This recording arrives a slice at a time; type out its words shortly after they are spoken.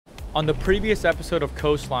On the previous episode of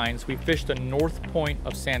Coastlines, we fished the north point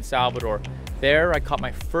of San Salvador. There, I caught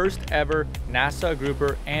my first ever NASA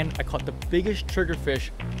grouper and I caught the biggest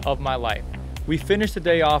triggerfish of my life. We finished the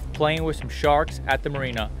day off playing with some sharks at the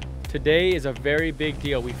Marina. Today is a very big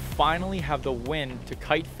deal. We finally have the wind to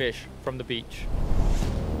kite fish from the beach.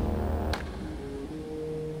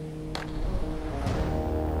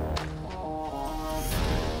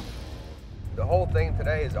 The whole thing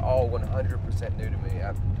today is all 100% new to me.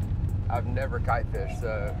 I've never kite fished,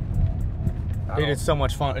 so. Dude, it's so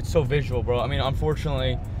much fun. It's so visual, bro. I mean,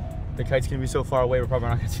 unfortunately, the kite's gonna be so far away, we're probably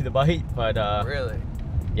not gonna see the bite, but really?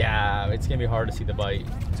 Yeah, it's gonna be hard to see the bite.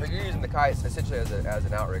 So you're using the kite essentially as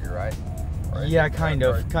an outrigger, right? Yeah, kind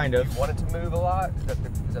of. You want it to move a lot? Is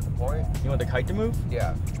that the point? You want the kite to move?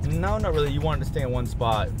 Yeah. No, not really. You want it to stay in one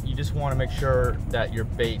spot. You just want to make sure that your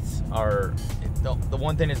baits are. The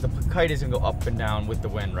one thing is the kite isn't gonna go up and down with the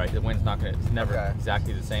wind, right? The wind's not gonna. It's never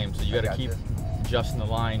exactly the same. So you got to keep adjusting the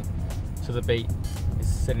line so the bait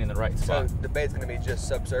is sitting in the right spot. So the bait's gonna be just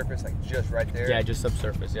subsurface, like just right there. Yeah, just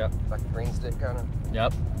subsurface. Yeah. Like a green stick kind of.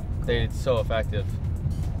 Yep. Dude, it's so effective.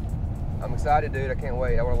 I'm excited, dude. I can't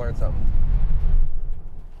wait. I want to learn something.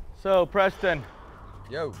 So Preston.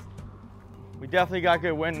 Yo. We definitely got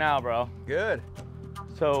good wind now, bro. Good.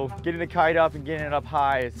 So getting the kite up and getting it up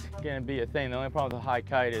high is gonna be a thing. The only problem with a high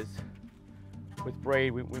kite is with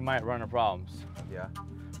braid, we might run into problems. Yeah.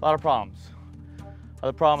 A lot of problems.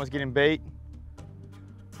 Other problem is getting bait.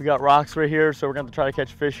 We got rocks right here, so we're gonna have to try to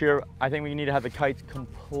catch fish here. I think we need to have the kites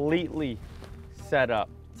completely set up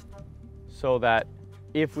so that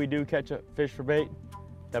if we do catch a fish for bait,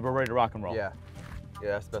 that we're ready to rock and roll. Yeah.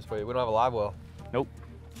 Yeah, that's the best way. We don't have a live well. Nope.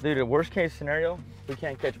 Dude, the worst case scenario, we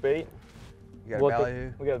can't catch bait. You got a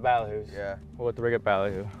ballyhoo? We got a ballyhoos. Yeah. We'll let the rig at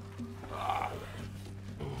ballyhoo. All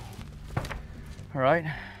right.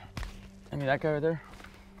 I mean, that guy right there,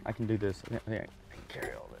 I can do this. I think I can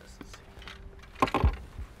carry all this. Let's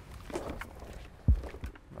see.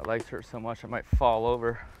 My legs hurt so much I might fall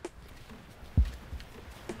over.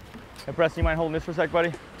 Hey, Preston, you mind holding this for a sec,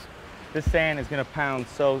 buddy? This sand is gonna pound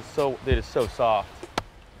so, it is so soft.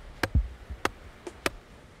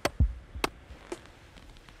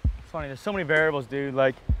 It's funny, there's so many variables, dude.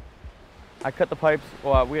 Like, I cut the pipes,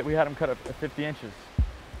 well, we had them cut at 50 inches.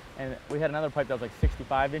 And we had another pipe that was like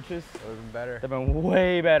 65 inches. That would have been better. They've been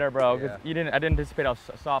way better, bro. Yeah. I didn't anticipate how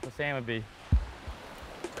soft the sand would be.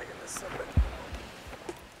 Taking this summit.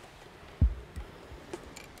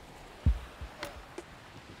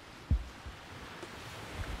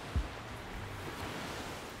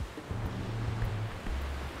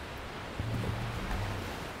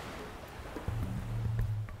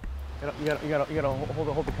 You gotta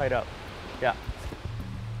hold the kite up. Yeah.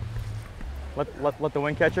 Let the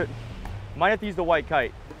wind catch it. Might have to use the white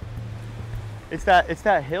kite. It's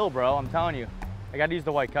that hill, bro. I'm telling you. I gotta use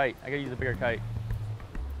the white kite. I gotta use the bigger kite.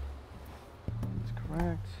 That's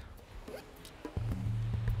correct.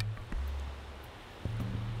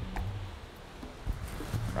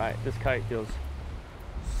 Right, this kite feels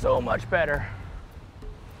so much better.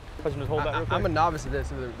 Just hold that real quick. I'm a novice at this.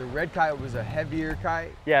 So the red kite was a heavier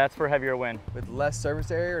kite? Yeah, that's for heavier wind. With less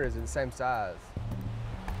surface area, or is it the same size?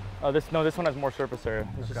 Oh, this one has more surface area.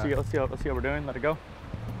 Let's see how we're doing. Let it go.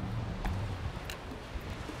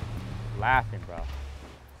 Laughing, bro.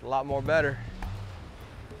 It's a lot more better.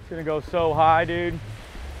 It's gonna go so high, dude.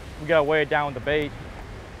 We gotta weigh it down with the bait.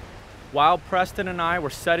 While Preston and I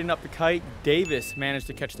were setting up the kite, Davis managed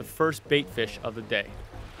to catch the first bait fish of the day.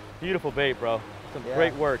 Beautiful bait, bro. Some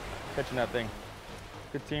great work catching that thing.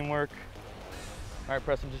 Good teamwork. All right,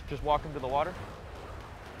 Preston, just walk into the water.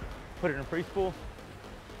 Put it in a pre-spool.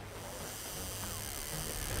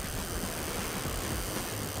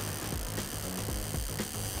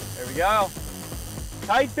 There we go.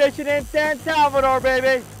 Kite fishing in San Salvador,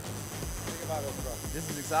 baby. Think about this, bro. This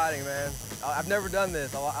is exciting, man. I've never done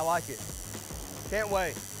this. I like it. Can't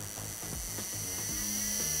wait.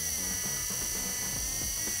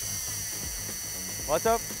 What's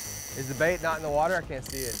up? Is the bait not in the water? I can't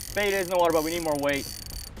see it. Bait is in the water, but we need more weight.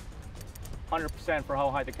 100% for how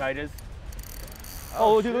high the kite is.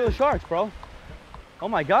 Oh, dude, look at the sharks, bro. Oh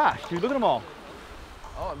my gosh, dude, look at them all.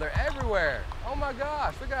 Oh, they're everywhere. Oh my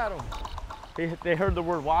gosh, look at them. They heard the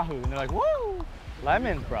word wahoo and they're like, woo!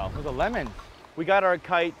 Lemons, bro, those are lemons. We got our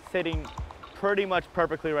kite sitting pretty much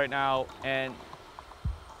perfectly right now, and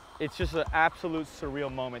it's just an absolute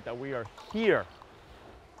surreal moment that we are here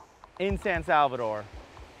in San Salvador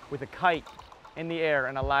with a kite in the air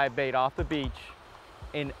and a live bait off the beach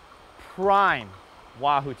in prime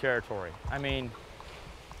wahoo territory. I mean,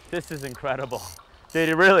 this is incredible. Dude,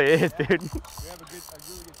 it really is, dude. We have a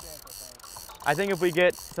really good chance, I think. I think if we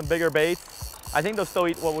get some bigger baits, I think they'll still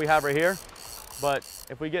eat what we have right here. But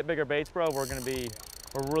if we get bigger baits, bro, we're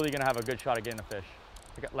really gonna have a good shot at getting a fish.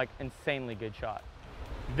 Like insanely good shot.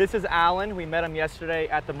 This is Alan. We met him yesterday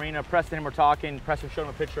at the Marina. Preston and we're talking. Preston showed him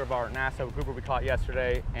a picture of our NASA grouper we caught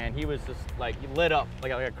yesterday, and he was just like lit up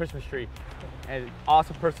like a Christmas tree. And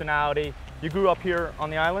awesome personality. You grew up here on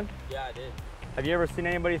the island? Yeah, I did. Have you ever seen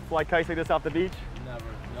anybody fly kites like this off the beach? Never,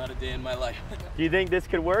 not a day in my life. Do you think this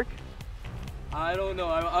could work? I don't know.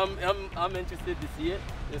 I'm interested to see it.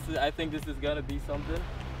 I think this is gonna be something.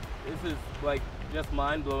 This is like just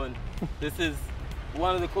mind blowing. This is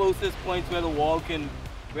one of the closest points where the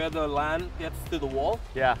land gets to the wall.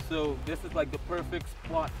 Yeah. So this is like the perfect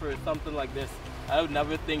spot for something like this. I would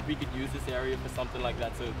never think we could use this area for something like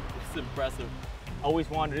that. So it's impressive. Always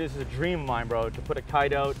wanted, this is a dream of mine, bro, to put a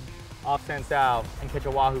kite out off Sansao and catch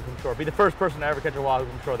a wahoo from shore. Be the first person to ever catch a wahoo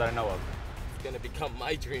from shore that I know of. It's gonna become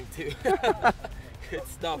my dream too. Good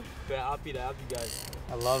stuff. Very happy to have you guys.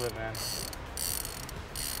 I love it, man.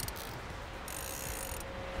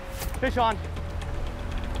 Fish on.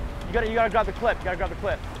 You gotta grab the clip. You gotta grab the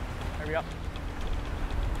clip. There we go.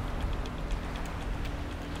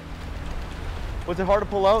 Was it hard to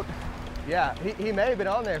pull out? Yeah, he may have been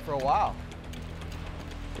on there for a while.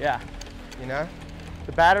 Yeah. You know?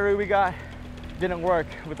 The battery we got didn't work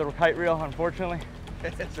with the kite reel, unfortunately.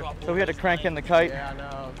 So we had to crank in the kite. Yeah, I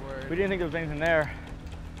know. We didn't think there was anything there.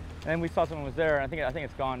 And then we saw something was there, and I think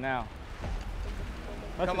it's gone now.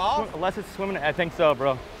 Unless it's swimming, I think so,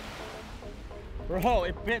 bro. Bro,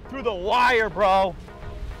 it bit through the wire, bro.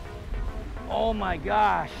 Oh my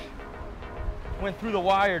gosh. Went through the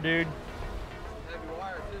wire, dude. Heavy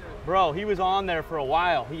wire too. Bro, he was on there for a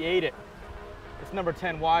while. He ate it. It's number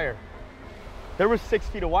 10 wire. There was 6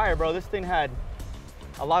 feet of wire, bro. This thing had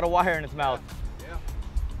a lot of wire in its mouth. Yeah.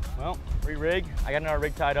 Well, re-rig. I got another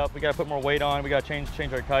rig tied up. We gotta put more weight on. We gotta change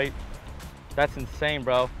our kite. That's insane,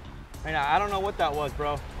 bro. I mean, I don't know what that was,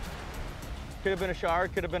 bro. Could have been a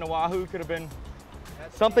shark, could have been a wahoo, could have been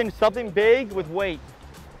something big with weight.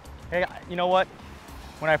 Hey, you know what?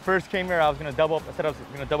 When I first came here, I said I was gonna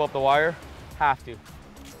double up the wire. Have to.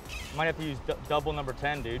 Might have to use double number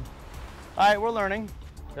 10, dude. All right, we're learning.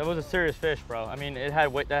 That was a serious fish, bro. I mean, it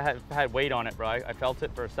had weight. That had weight on it, bro. I felt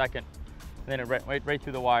it for a second, and then it went right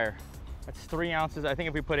through the wire. That's 3 ounces. I think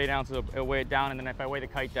if we put 8 ounces, it'll weigh it down, and then if I weigh the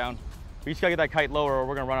kite down, we just gotta get that kite lower, or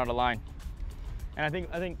we're gonna run out of line. And I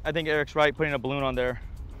think Eric's right. Putting a balloon on there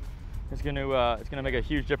is it's gonna make a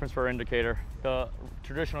huge difference for our indicator. The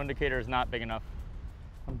traditional indicator is not big enough.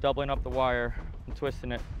 I'm doubling up the wire. I'm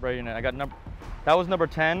twisting it, braiding it. That was number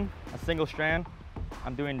 10, a single strand.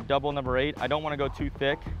 I'm doing double number 8. I don't want to go too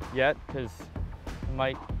thick yet because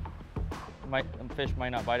the fish might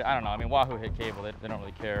not bite it. I don't know. I mean, wahoo hit cable. They don't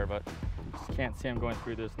really care, but just can't see them going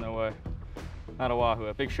through this. No way. Not a wahoo.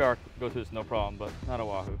 A big shark go through this no problem, but not a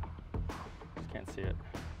wahoo. Just can't see it.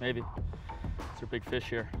 Maybe. These are big fish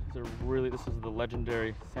here. This is the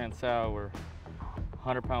legendary Sansao, where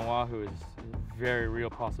 100-pound wahoo is a very real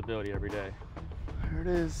possibility every day. Here it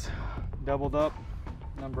is, doubled up,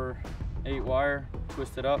 number 8 wire,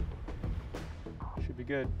 twisted up. Should be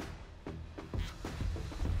good. I'm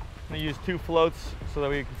gonna use 2 floats so that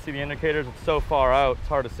we can see the indicators. It's so far out, it's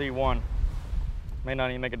hard to see one. May not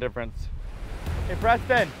even make a difference. Hey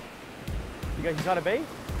Preston, you got a bait?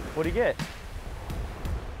 What'd you get?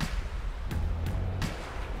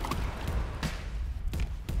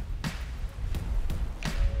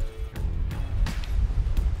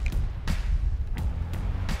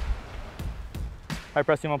 All right,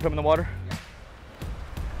 Preston, you want to put him in the water? Yeah.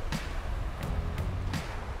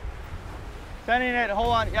 Sending it,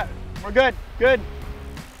 hold on. Yeah, we're good, good.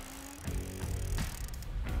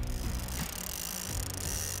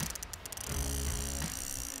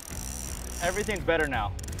 Everything's better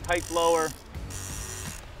now. Kite's lower.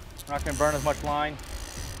 We're not gonna burn as much line.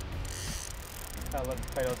 I love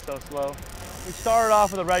the kite out so slow. We started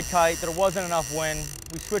off with a red kite. There wasn't enough wind.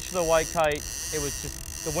 We switched to the white kite. It was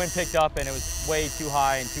just, the wind picked up and it was way too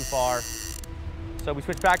high and too far. So we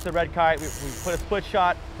switched back to the red kite. We put a split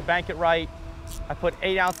shot to bank it right. I put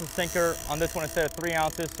 8 ounces sinker on this one instead of 3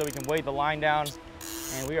 ounces so we can weight the line down.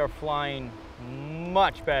 And we are flying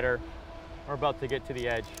much better. We're about to get to the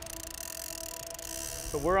edge.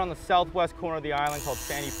 So we're on the southwest corner of the island called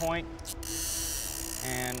Sandy Point.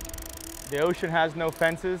 And the ocean has no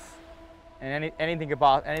fences. And anything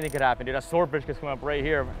could happen, dude. A swordfish could come up right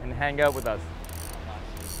here and hang out with us.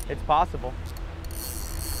 It's possible.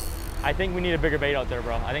 I think we need a bigger bait out there,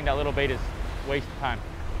 bro. I think that little bait is a waste of time.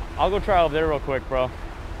 I'll go try over there real quick, bro.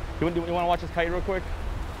 You want to watch this kite real quick?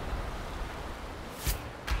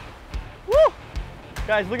 Woo!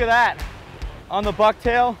 Guys, look at that. on the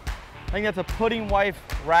bucktail. I think that's a pudding wife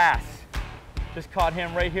wrasse. Just caught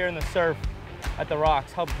him right here in the surf at the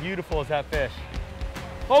rocks. How beautiful is that fish?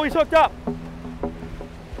 Oh, he's hooked up.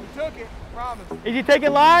 He took it, I promise. Is he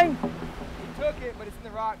taking line? He took it, but it's in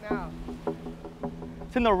the rock now.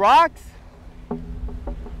 It's in the rocks?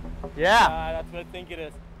 Yeah. That's what I think it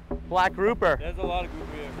is. Black grouper. There's a lot of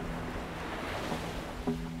grouper here.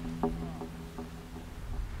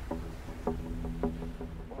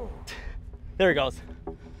 There he goes.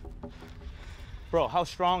 Bro, how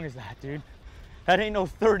strong is that, dude? That ain't no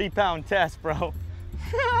 30-pound test, bro.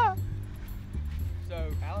 So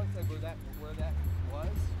Alan said where that was,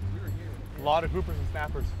 we were here. A lot of groupers and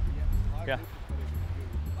snappers. Yeah, a lot of Yeah. groupers, but it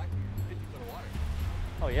was like 50 foot of water.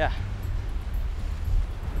 Oh yeah.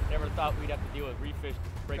 Never thought we'd have to deal with reef fish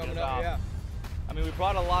breaking Coming us up, off. yeah. I mean, we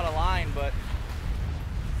brought a lot of line, but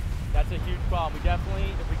that's a huge problem. We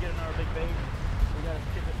definitely, if we get another big bait, we gotta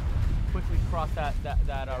skip it quickly cross that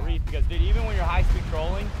reef, because dude, even when you're high-speed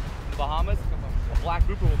trolling in the Bahamas, a black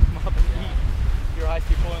grouper will come up and eat your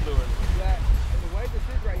high-speed trolling lures. Yeah, and the way this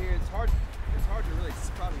is right here, it's hard to really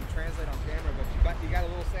probably translate on camera, but you got a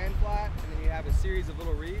little sand flat, and then you have a series of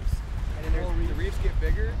little reefs, and then the reefs get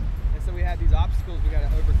bigger, and so we have these obstacles we got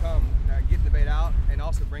to overcome, getting the bait out and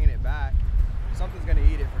also bringing it back. Something's going to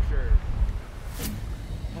eat it for sure.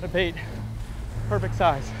 Got a bait, perfect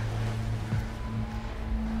size.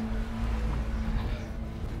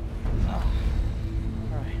 All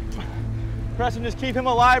right, Preston, just keep him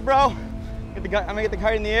alive, bro. I'm gonna get the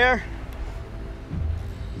kite in the air.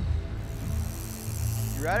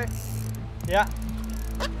 You ready? Yeah.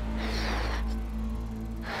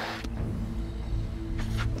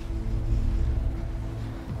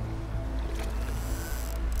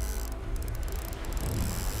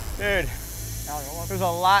 Dude, there's a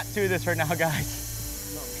lot to this right now,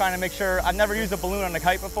 guys. Trying to make sure, I've never used a balloon on a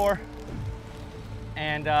kite before.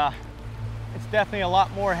 And it's definitely a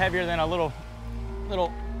lot more heavier than a little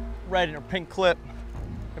red or pink clip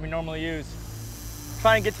that we normally use.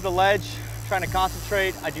 Trying to get to the ledge, trying to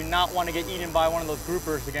concentrate. I do not want to get eaten by one of those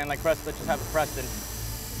groupers again, like Preston, that just happened to Preston.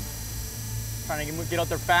 Trying to get out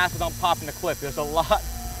there fast without popping the clip. There's a lot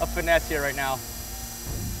of finesse here right now.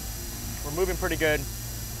 We're moving pretty good.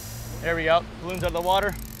 There we go, balloons out of the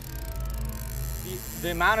water.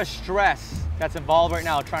 The amount of stress that's involved right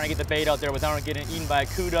now trying to get the bait out there without getting eaten by a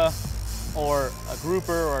cuda or a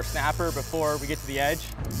grouper or a snapper before we get to the edge.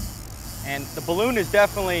 And the balloon is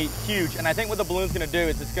definitely huge. And I think what the balloon's gonna do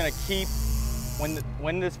is it's gonna keep,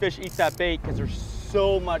 when this fish eats that bait, because there's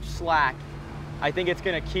so much slack, I think it's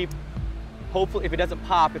gonna keep, hopefully if it doesn't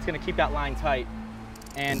pop, it's gonna keep that line tight.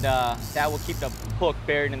 And that will keep the hook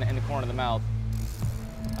buried in the corner of the mouth.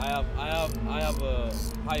 I have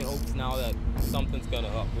high hopes now that something's gonna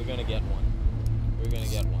hook. We're gonna get one. We're gonna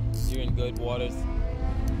get one. You're in good waters.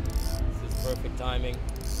 This is perfect timing.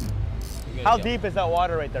 How deep is that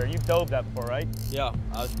water right there? You've dove that before, right? Yeah,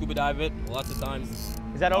 I scuba dive it lots of times.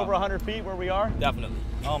 Is that over 100 feet where we are? Definitely.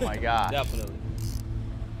 Oh my God. Definitely.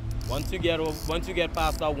 Once you get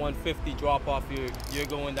past that 150 drop off, you're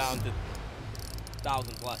going down to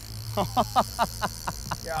 1,000 plus.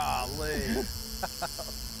 Golly.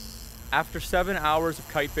 After 7 hours of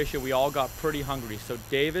kite fishing, we all got pretty hungry. So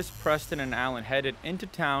Davis, Preston, and Alan headed into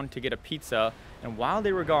town to get a pizza. And while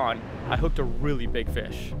they were gone, I hooked a really big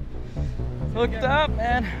fish. Hooked up,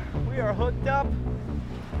 man. We are hooked up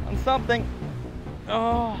on something.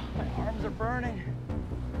 Oh, my arms are burning.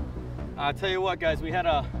 I'll tell you what, guys, we had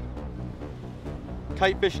a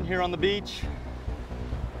kite fishing here on the beach.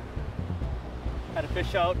 Had a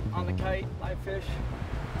fish out on the kite, live fish.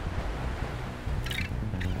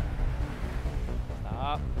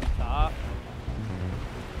 Stop.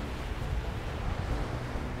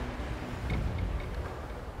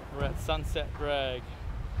 We're at Sunset Drag.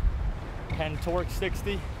 10 torque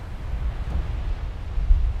 60.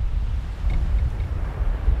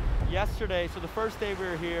 Yesterday, so the first day we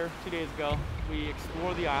were here, 2 days ago, we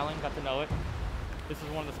explored the island, got to know it. This is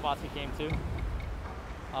one of the spots we came to.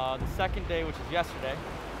 The second day, which is yesterday,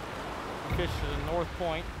 we fished to the North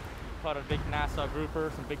Point, caught a big Nassau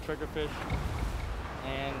grouper, some big triggerfish.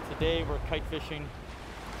 And today we're kite fishing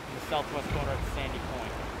in the southwest corner at Sandy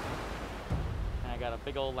Point. And I got a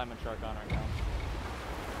big old lemon shark on right now.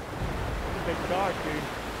 That's a big shark, dude.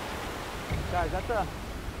 Guys,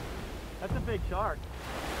 that's a big shark.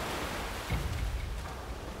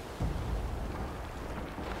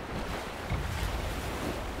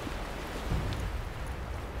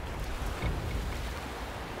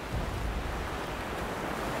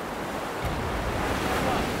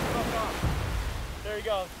 There he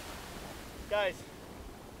goes. Guys,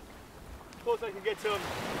 close I can get to him.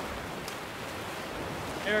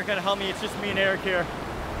 Eric had to help me. It's just me and Eric here.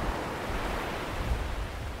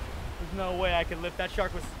 There's no way I could lift. That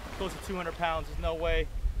shark was close to 200 pounds. There's no way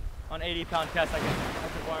on 80-pound test I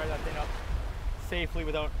could wire that thing up safely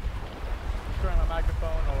without turning my microphone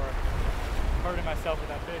or hurting myself with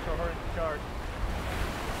that fish or hurting the shark.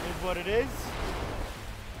 It is what it is.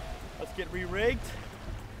 Let's get re-rigged.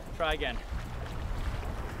 Try again.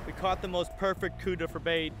 We caught the most perfect cuda for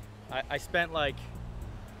bait. I spent like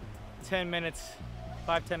 10 minutes,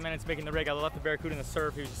 5-10 minutes making the rig. I left the barracuda in the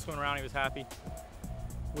surf. He was just swimming around. He was happy.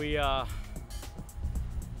 I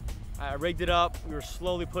rigged it up. We were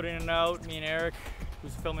slowly putting it out. Me and Eric,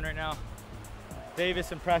 who's filming right now.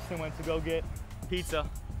 Davis and Preston went to go get pizza.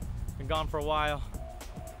 Been gone for a while.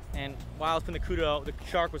 And while I was putting the cuda out, the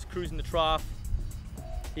shark was cruising the trough.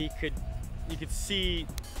 You could see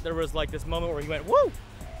there was like this moment where he went, woo!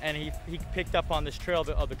 And he picked up on this trail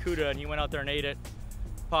of the cuda and he went out there and ate it,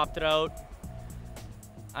 popped it out.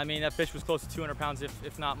 I mean, that fish was close to 200 pounds,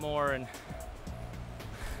 if not more. And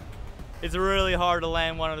it's really hard to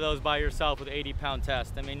land one of those by yourself with 80-pound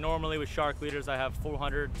test. I mean, normally with shark leaders, I have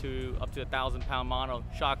 400 to up to 1,000-pound mono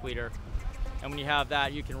shock leader. And when you have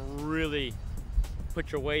that, you can really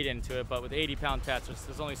put your weight into it. But with 80-pound tests,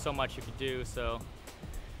 there's only so much you can do. So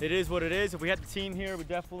it is what it is. If we had the team here, we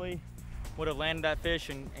definitely would have landed that fish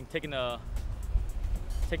and taken the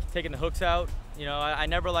hooks out. You know, I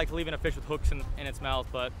never like leaving a fish with hooks in its mouth,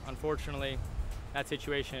 but unfortunately, that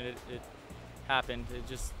situation, it happened. It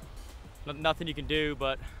just, nothing you can do,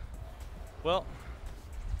 but, well,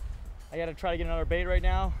 I gotta try to get another bait right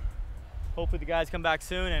now. Hopefully the guys come back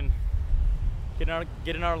soon and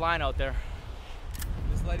get another line out there.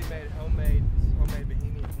 This lady made homemade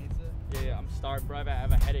Bohemian pizza. Yeah, I'm starved, bro. I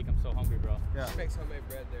have a headache. I'm so hungry, bro. Yeah. She makes homemade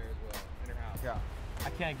bread there as well, in her house. Yeah. I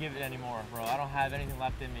can't give it anymore, bro. I don't have anything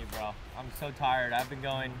left in me, bro. I'm so tired. I've been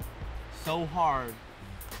going so hard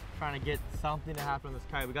trying to get something to happen on this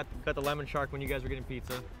kite. We got the lemon shark when you guys were getting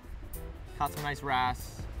pizza. Caught some nice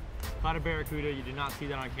wrasse. Caught a barracuda. You did not see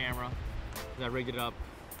that on camera. I rigged it up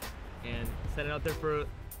and set it out there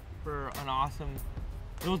for an awesome,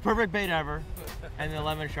 the most perfect bait ever. And the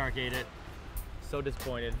lemon shark ate it. So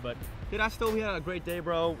disappointed, but dude, we had a great day,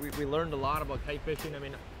 bro. We learned a lot about kite fishing. I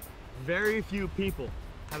mean, very few people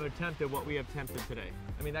have attempted what we have attempted today.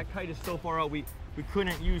 I mean, that kite is so far out, we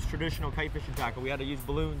couldn't use traditional kite fishing tackle. We had to use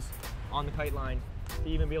balloons on the kite line to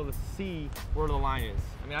even be able to see where the line is.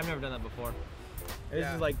 I mean, I've never done that before. And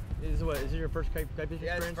Yeah. This is your first kite fishing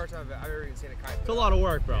Yeah, it's experience? the first time I've ever even seen a kite. It's a lot of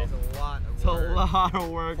work, bro. It's a lot of work. It's a lot of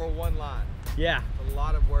work. For one line. Yeah. It's a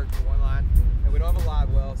lot of work for one line. And we don't have a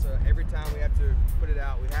live well, so every time we have to put it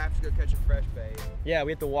out, we have to go catch a fresh bait. Yeah,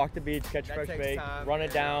 we have to walk the beach, catch That fresh takes bait, time, run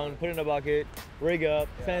it down, put it in a bucket, rig up,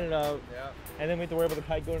 send it out, and then we have to worry about the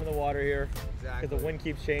kite going in the water here. Exactly. Because the wind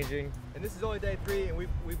keeps changing. And this is only day 3, and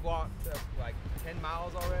we've walked like 10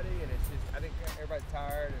 miles already, and it's just, I think everybody's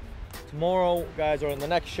tired. And Tomorrow, guys, or in the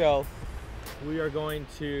next show, we are going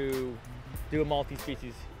to do a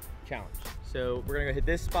multi-species challenge. So we're gonna go hit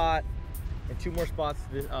this spot and 2 more spots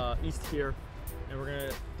east here, and we're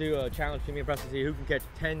gonna do a challenge between me and Preston to see who can catch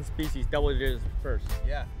 10 species double digits first.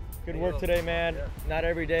 yeah. Good work today, man. Yeah. Not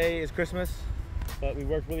every day is Christmas, but we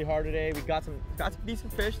worked really hard today. We got some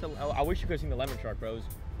decent fish. I wish you could have seen the lemon shark, bros.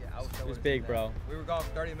 Yeah, It was big, bro. We were gone for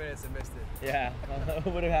 30 minutes and missed it. Yeah,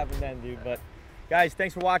 what would have happened then, dude? But guys,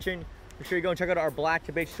 thanks for watching. Make sure you go and check out our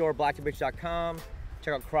BlacktipH store, blacktiph.com.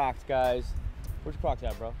 Check out Crocs, guys. Where's your Crocs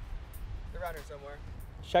at, bro? They're around here somewhere.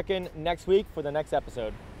 Check in next week for the next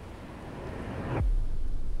episode.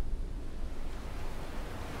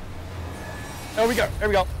 There we go. There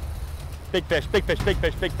we go. Big fish, big fish, big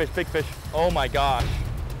fish, big fish, big fish. Oh my gosh.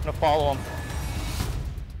 I'm gonna follow him.